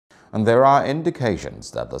And there are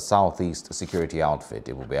indications that the Southeast security outfit,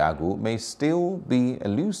 Ebube Agu, may still be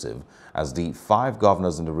elusive, as the 5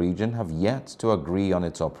 governors in the region have yet to agree on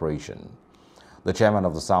its operation. The chairman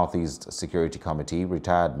of the Southeast Security Committee,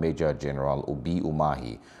 retired Major General Obi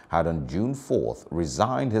Umahi, had on June 4th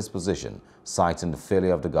resigned his position, citing the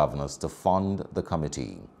failure of the governors to fund the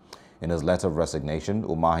committee. In his letter of resignation,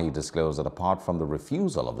 Umahi disclosed that apart from the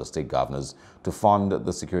refusal of the state governors to fund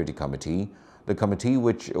the security committee, the committee,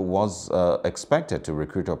 which was expected to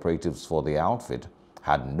recruit operatives for the outfit,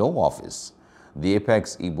 had no office. The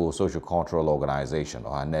Apex Igbo Socio-Cultural Organization,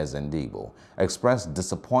 Ohanaeze, expressed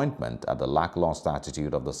disappointment at the lackluster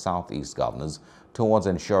attitude of the Southeast governors towards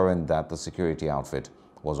ensuring that the security outfit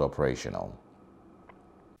was operational.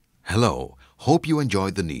 Hello, hope you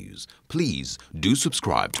enjoyed the news. Please do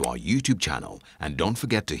subscribe to our YouTube channel and don't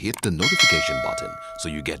forget to hit the notification button so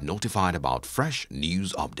you get notified about fresh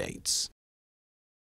news updates.